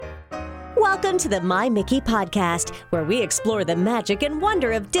Welcome to the My Mickey podcast, where we explore the magic and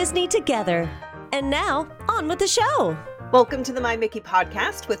wonder of Disney together. And now, on with the show. Welcome to the My Mickey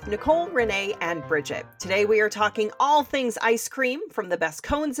podcast with Nicole, Renee, and Bridget. Today we are talking all things ice cream, from the best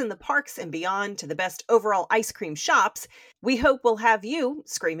cones in the parks and beyond to the best overall ice cream shops. We hope we'll have you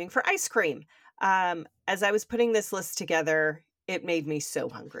screaming for ice cream. As I was putting this list together, it made me so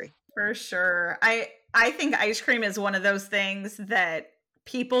hungry. For sure. I think ice cream is one of those things that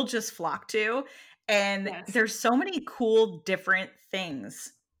people just flock to. And there's so many cool different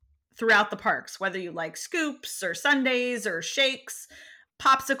things throughout the parks, whether you like scoops or sundaes or shakes,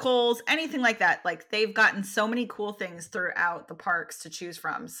 popsicles, anything like that. Like, they've gotten so many cool things throughout the parks to choose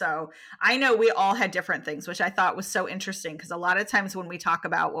from. So I know we all had different things, which I thought was so interesting, because a lot of times when we talk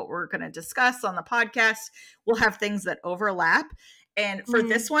about what we're going to discuss on the podcast, we'll have things that overlap. And for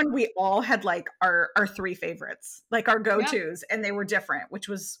this one, we all had like our three favorites, like our go-tos, and they were different, which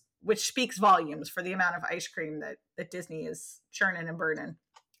speaks volumes for the amount of ice cream that Disney is churning and burning.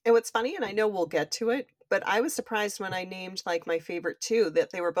 And what's funny, and I know we'll get to it, but I was surprised when I named like my favorite two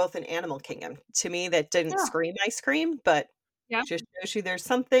that they were both in Animal Kingdom. To me, that didn't scream ice cream, but just shows you there's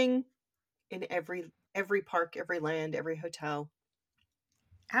something in every park, every land, every hotel.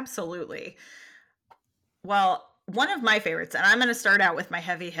 Absolutely. Well, one of my favorites, and I'm going to start out with my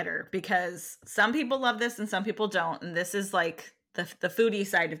heavy hitter, because some people love this and some people don't. And this is like the foodie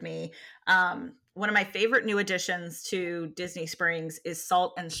side of me. One of my favorite new additions to Disney Springs is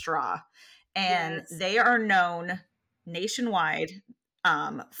Salt and Straw. And they are known nationwide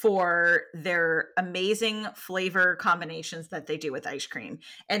for their amazing flavor combinations that they do with ice cream.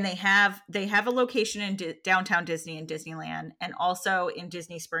 And they have a location in downtown Disney and Disneyland, and also in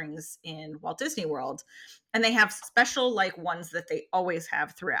Disney Springs in Walt Disney World. And they have special like ones that they always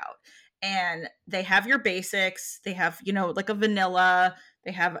have throughout. And they have your basics. They have, like a vanilla,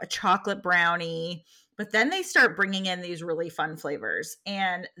 they have a chocolate brownie, but then they start bringing in these really fun flavors.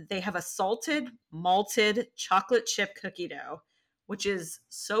 And they have a salted, malted chocolate chip cookie dough, which is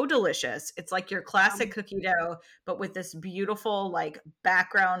so delicious. It's like your classic cookie dough, but with this beautiful like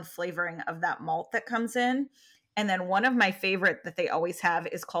background flavoring of that malt that comes in. And then one of my favorite that they always have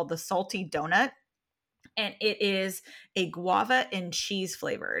is called the Salty Donut. And it is a guava and cheese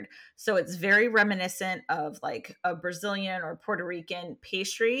flavored. So it's very reminiscent of like a Brazilian or Puerto Rican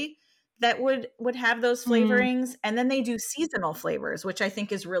pastry that would have those flavorings. And then they do seasonal flavors, which I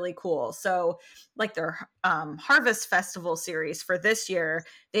think is really cool. So like their Harvest Festival series for this year,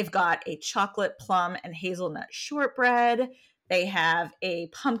 they've got a chocolate plum and hazelnut shortbread. They have a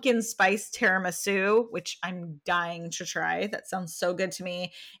pumpkin spice tiramisu, which I'm dying to try. That sounds so good to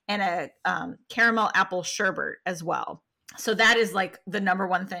me. And a caramel apple sherbet as well. So that is like the number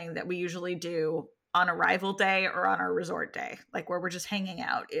one thing that we usually do on arrival day or on our resort day, like where we're just hanging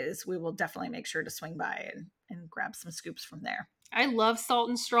out, is we will definitely make sure to swing by and grab some scoops from there. I love Salt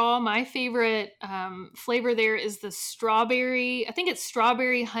and Straw. My favorite flavor there is the strawberry. I think it's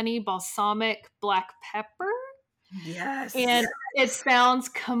strawberry honey balsamic black pepper. Yes. And it sounds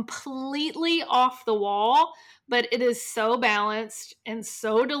completely off the wall, but it is so balanced and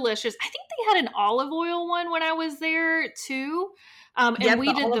so delicious. I think they had an olive oil one when I was there too. And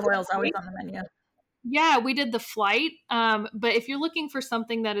we did olive oil is always on the menu. Yeah, we did the flight. But if you're looking for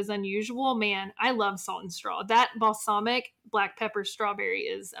something that is unusual, man, I love Salt and Straw. That balsamic black pepper strawberry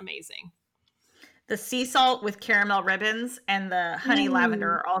is amazing. The sea salt with caramel ribbons and the honey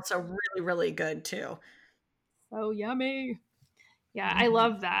lavender are also really, really good too. So yummy. Yeah, I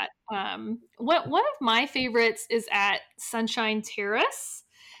love that. One of my favorites is at Sunshine Terrace.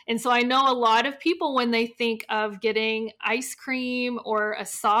 And so I know a lot of people, when they think of getting ice cream or a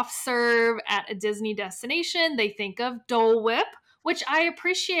soft serve at a Disney destination, they think of Dole Whip, which I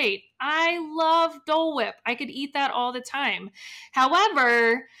appreciate. I love Dole Whip. I could eat that all the time.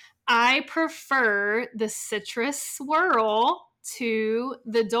 However, I prefer the citrus swirl to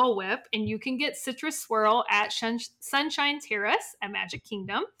the Dole Whip, and you can get citrus swirl at Sunshine Terrace at Magic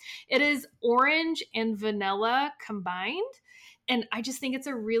Kingdom. It is orange and vanilla combined, and I just think it's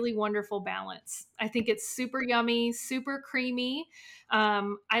a really wonderful balance. I think it's super yummy, super creamy.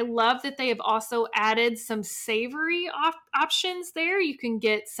 I love that they have also added some savory options there. You can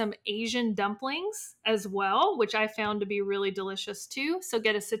get some Asian dumplings as well, which I found to be really delicious too. So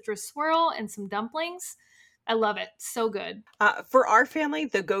get a citrus swirl and some dumplings. I love it. So good. For our family,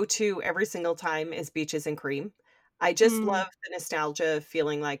 the go-to every single time is Beaches and Cream. I just love the nostalgia of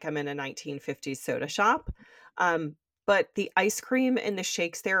feeling like I'm in a 1950s soda shop. But the ice cream and the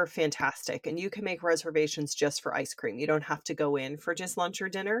shakes there are fantastic. And you can make reservations just for ice cream. You don't have to go in for just lunch or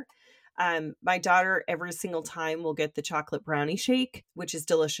dinner. My daughter every single time will get the chocolate brownie shake, which is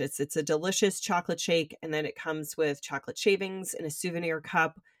delicious. It's a delicious chocolate shake, and then it comes with chocolate shavings in a souvenir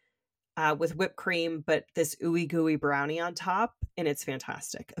cup with whipped cream, but this ooey gooey brownie on top, and it's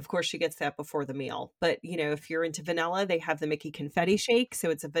fantastic. Of course, she gets that before the meal. But, you know, if you're into vanilla, they have the Mickey Confetti Shake.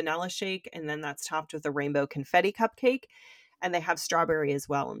 So it's a vanilla shake, and then that's topped with a rainbow confetti cupcake. And they have strawberry as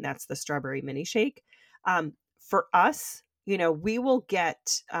well, and that's the strawberry mini shake. For us, you know, we will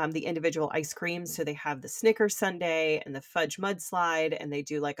get the individual ice creams. So they have the Snickers sundae and the fudge mudslide, and they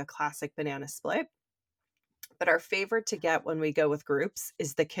do like a classic banana split. But our favorite to get when we go with groups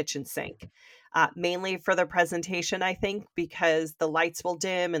is the kitchen sink, mainly for the presentation, I think, because the lights will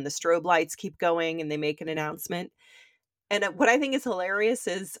dim and the strobe lights keep going and they make an announcement. And what I think is hilarious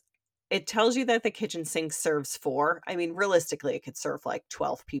is it tells you that the kitchen sink serves 4. I mean, realistically, it could serve like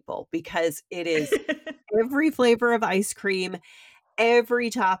 12 people because it is every flavor of ice cream,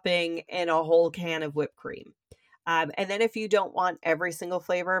 every topping, and a whole can of whipped cream. And then if you don't want every single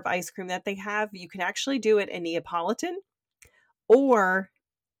flavor of ice cream that they have, you can actually do it in Neapolitan or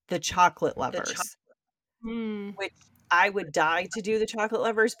the chocolate lovers, which I would die to do the chocolate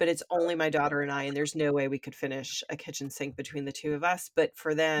lovers, but it's only my daughter and I, and there's no way we could finish a kitchen sink between the two of us. But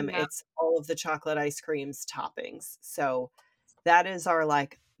for them, it's all of the chocolate ice creams toppings. So that is our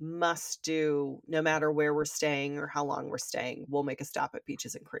like must do, no matter where we're staying or how long we're staying. We'll make a stop at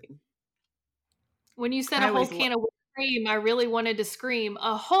Peaches and Cream. When you said a whole can of whipped cream, I really wanted to scream,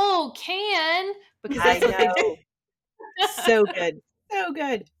 a whole can, because that's what they do. So good. So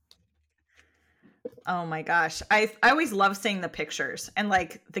good. Oh my gosh. I always love seeing the pictures and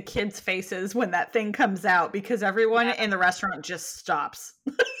like the kids' faces when that thing comes out, because everyone in the restaurant just stops.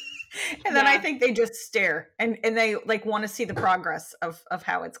 And then I think they just stare and they like want to see the progress of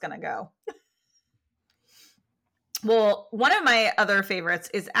how it's going to go. Well, one of my other favorites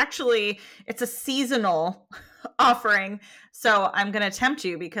is actually, it's a seasonal offering. So I'm going to tempt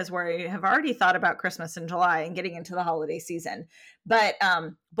you because we have already thought about Christmas in July and getting into the holiday season. But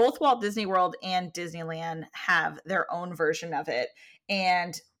both Walt Disney World and Disneyland have their own version of it.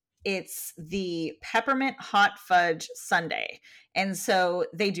 And it's the peppermint hot fudge sundae. And so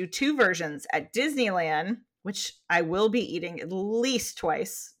they do 2 versions at Disneyland, which I will be eating at least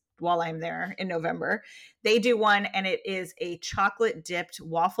twice while I'm there in November. They do one, and it is a chocolate dipped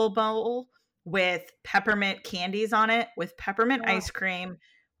waffle bowl with peppermint candies on it, with peppermint ice cream,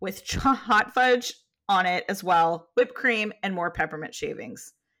 with hot fudge on it as well, whipped cream, and more peppermint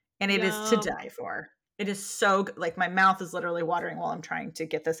shavings. And it is to die for. It is so good. Like my mouth is literally watering while I'm trying to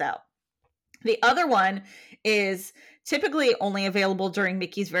get this out. The other one is typically only available during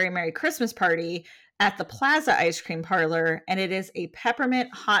Mickey's Very Merry Christmas Party at the Plaza Ice Cream Parlor, and it is a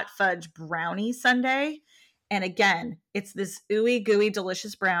peppermint hot fudge brownie sundae. And again, it's this ooey gooey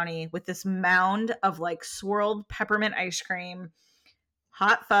delicious brownie with this mound of like swirled peppermint ice cream,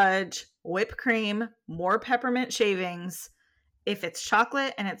 hot fudge, whipped cream, more peppermint shavings. If it's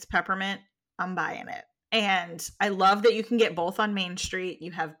chocolate and it's peppermint, I'm buying it. And I love that you can get both on Main Street.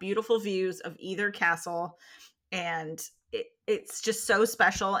 You have beautiful views of either castle, and it's just so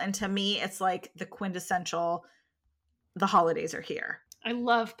special. And to me, it's like the quintessential, the holidays are here. I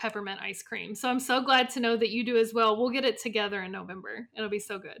love peppermint ice cream. So I'm so glad to know that you do as well. We'll get it together in November. It'll be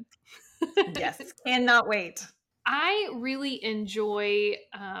so good. Yes, cannot wait. I really enjoy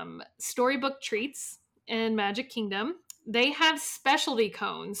Storybook Treats in Magic Kingdom. They have specialty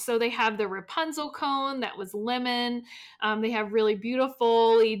cones. So they have the Rapunzel cone that was lemon. They have really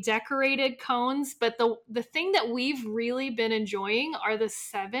beautifully decorated cones. But the thing that we've really been enjoying are the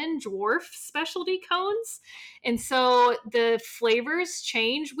 7 dwarf specialty cones. And so the flavors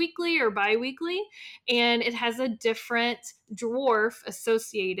change weekly or bi-weekly, and it has a different dwarf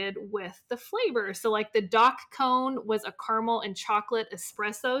associated with the flavor. So like the Doc cone was a caramel and chocolate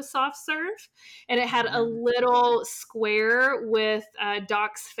espresso soft serve, and it had a little square with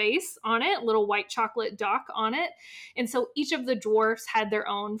Doc's face on it, little white chocolate Doc on it. And so each of the dwarfs had their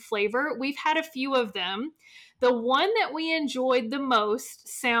own flavor. We've had a few of them. The one that we enjoyed the most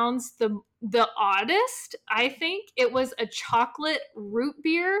sounds the oddest, I think. It was a chocolate root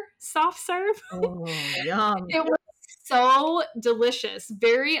beer soft serve. Oh, yum. It was so delicious,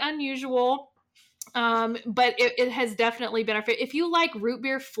 very unusual, but it has definitely been our favorite. If you like root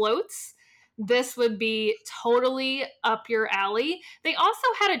beer floats, this would be totally up your alley. They also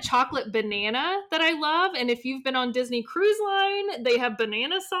had a chocolate banana that I love. And if you've been on Disney Cruise Line, they have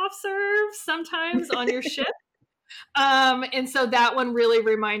banana soft serves sometimes on your ship. And so that one really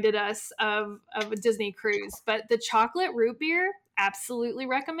reminded us of a Disney cruise. But the chocolate root beer, absolutely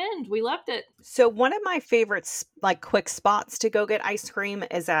recommend. We loved it. So one of my favorites, like quick spots to go get ice cream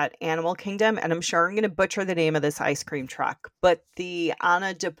is at Animal Kingdom, and I'm sure I'm going to butcher the name of this ice cream truck, but the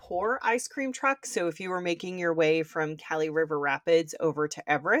Anna Depor ice cream truck. So if you were making your way from Cali River Rapids over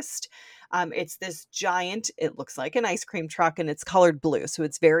to Everest, it's this giant, it looks like an ice cream truck, and it's colored blue, so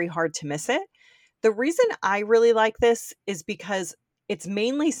it's very hard to miss it. The reason I really like this is because it's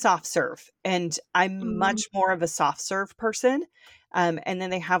mainly soft serve, and I'm much more of a soft serve person. And then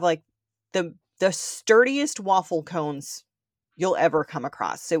they have like the sturdiest waffle cones you'll ever come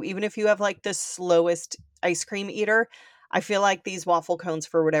across. So even if you have like the slowest ice cream eater, I feel like these waffle cones,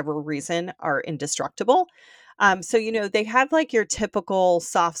 for whatever reason, are indestructible. So they have like your typical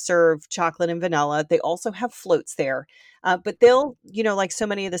soft serve chocolate and vanilla. They also have floats there, but they'll, like so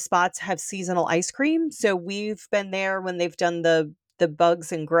many of the spots have seasonal ice cream. So we've been there when they've done the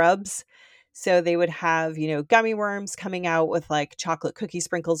bugs and grubs. So they would have, gummy worms coming out with like chocolate cookie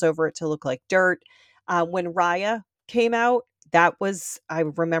sprinkles over it to look like dirt. When Raya came out, I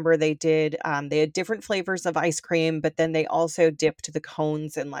remember they had different flavors of ice cream, but then they also dipped the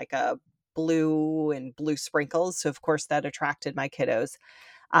cones in like a blue and blue sprinkles. So of course that attracted my kiddos.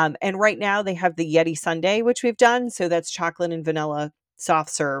 And right now they have the Yeti Sundae, which we've done. So that's chocolate and vanilla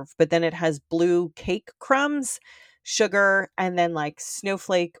soft serve, but then it has blue cake crumbs, sugar, and then like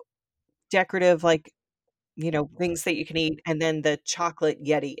snowflake decorative, like, things that you can eat, and then the chocolate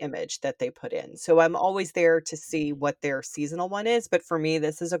Yeti image that they put in. So I'm always there to see what their seasonal one is, but for me,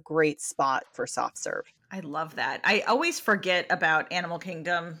 this is a great spot for soft serve. I love that. I always forget about Animal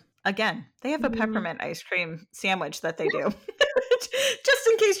Kingdom. Again, they have a peppermint ice cream sandwich that they do. Just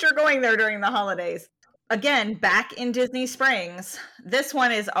in case you're going there during the holidays. Again, back in Disney Springs, this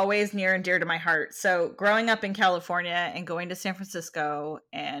one is always near and dear to my heart. So growing up in California and going to San Francisco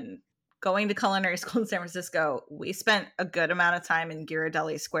and going to culinary school in San Francisco, we spent a good amount of time in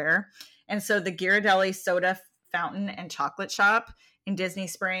Ghirardelli Square. And so the Ghirardelli soda fountain and chocolate shop in Disney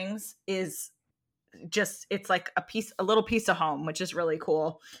Springs is just, it's like a little piece of home, which is really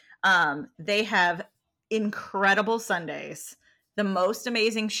cool. They have incredible sundaes, the most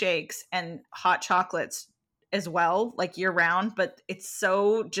amazing shakes, and hot chocolates as well, like year round, but it's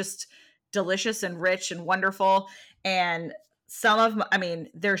so just delicious and rich and wonderful. And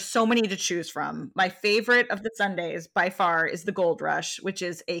there's so many to choose from. My favorite of the sundaes by far is the Gold Rush, which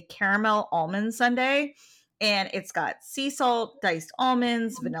is a caramel almond sundae. And it's got sea salt, diced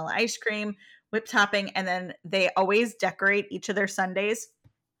almonds, vanilla ice cream, whipped topping. And then they always decorate each of their sundaes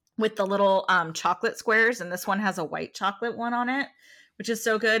with the little chocolate squares. And this one has a white chocolate one on it, which is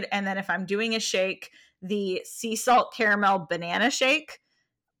so good. And then if I'm doing a shake, the sea salt caramel banana shake,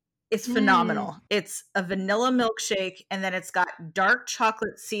 it's phenomenal. It's a vanilla milkshake, and then it's got dark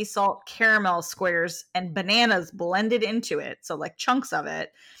chocolate sea salt caramel squares and bananas blended into it. So like chunks of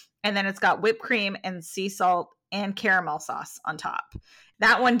it. And then it's got whipped cream and sea salt and caramel sauce on top.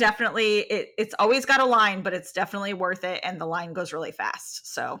 That one definitely, it's always got a line, but it's definitely worth it. And the line goes really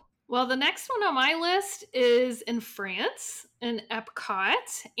fast. So. Well, the next one on my list is in France, in Epcot,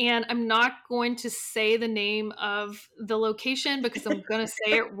 and I'm not going to say the name of the location because I'm going to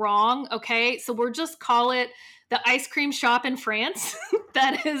say it wrong, okay? So we'll just call it the ice cream shop in France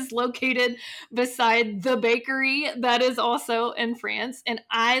that is located beside the bakery that is also in France, and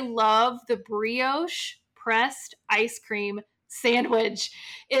I love the brioche pressed ice cream sandwich.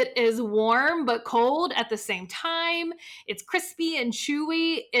 It is warm but cold at the same time. It's crispy and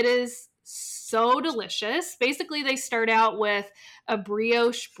chewy. It is so delicious. Basically, they start out with a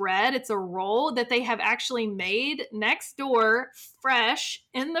brioche bread. It's a roll that they have actually made next door, fresh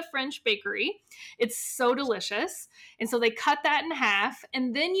in the French bakery. It's so delicious. And so they cut that in half.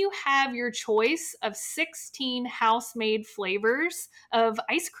 And then you have your choice of 16 house-made flavors of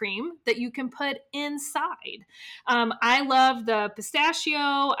ice cream that you can put inside. I love the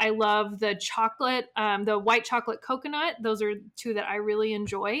pistachio. I love the chocolate, the white chocolate coconut. Those are two that I really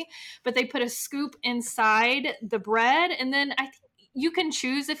enjoy. But they put a scoop inside the bread, and then I think you can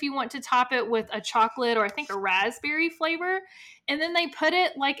choose if you want to top it with a chocolate or I think a raspberry flavor. And then they put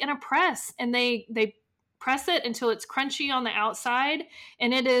it like in a press, and they press it until it's crunchy on the outside.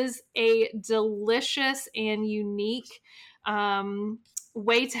 And it is a delicious and unique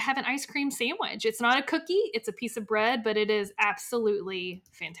way to have an ice cream sandwich. It's not a cookie, it's a piece of bread, but it is absolutely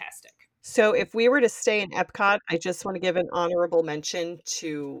fantastic. So if we were to stay in Epcot, I just want to give an honorable mention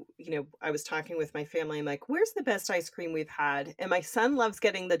to, I was talking with my family. I'm like, where's the best ice cream we've had? And my son loves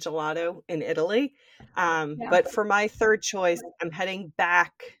getting the gelato in Italy. But for my third choice, I'm heading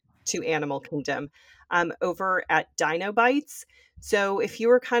back to Animal Kingdom. over at Dino Bites. So if you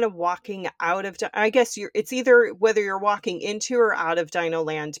were kind of walking out of, I guess it's either whether you're walking into or out of Dino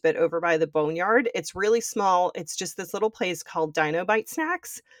Land, but over by the Boneyard, it's really small. It's just this little place called Dino Bite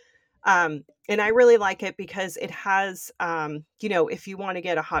Snacks. And I really like it because it has, if you want to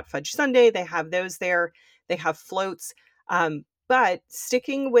get a hot fudge sundae, they have those there. They have floats. But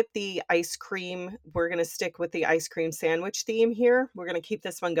sticking with the ice cream, we're going to stick with the ice cream sandwich theme here. We're going to keep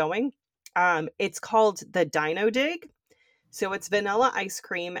this one going. It's called the Dino Dig. So it's vanilla ice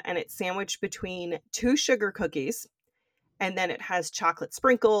cream and it's sandwiched between 2 sugar cookies. And then it has chocolate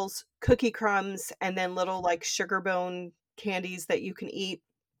sprinkles, cookie crumbs, and then little like sugar bone candies that you can eat.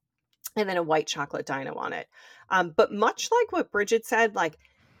 And then a white chocolate dino on it. But much like what Bridget said, like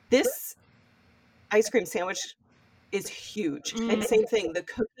this ice cream sandwich is huge. And same thing, the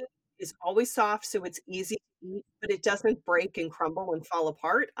cookie is always soft, so it's easy to eat, but it doesn't break and crumble and fall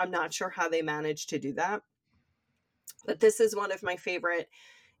apart. I'm not sure how they managed to do that. But this is one of my favorite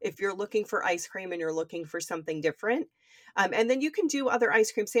if you're looking for ice cream and you're looking for something different. And then you can do other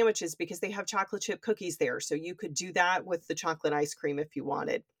ice cream sandwiches because they have chocolate chip cookies there. So you could do that with the chocolate ice cream if you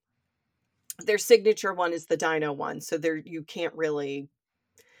wanted. Their signature one is the Dino one. So there you can't really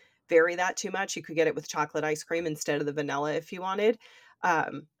vary that too much. You could get it with chocolate ice cream instead of the vanilla if you wanted.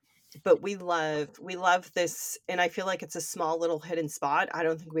 But we love this. And I feel like it's a small little hidden spot. I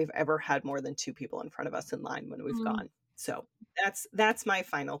don't think we've ever had more than 2 people in front of us in line when we've gone. So that's my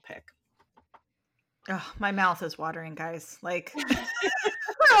final pick. Oh, my mouth is watering, guys. Like, I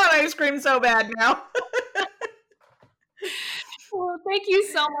want ice cream so bad now. Well, thank you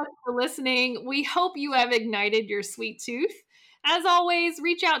so much for listening. We hope you have ignited your sweet tooth. As always,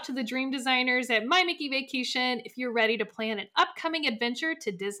 reach out to the dream designers at My Mickey Vacation if you're ready to plan an upcoming adventure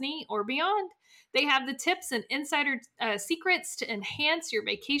to Disney or beyond. They have the tips and insider secrets to enhance your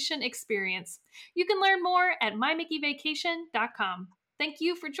vacation experience. You can learn more at mymickeyvacation.com. Thank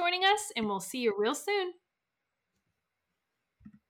you for joining us, and we'll see you real soon.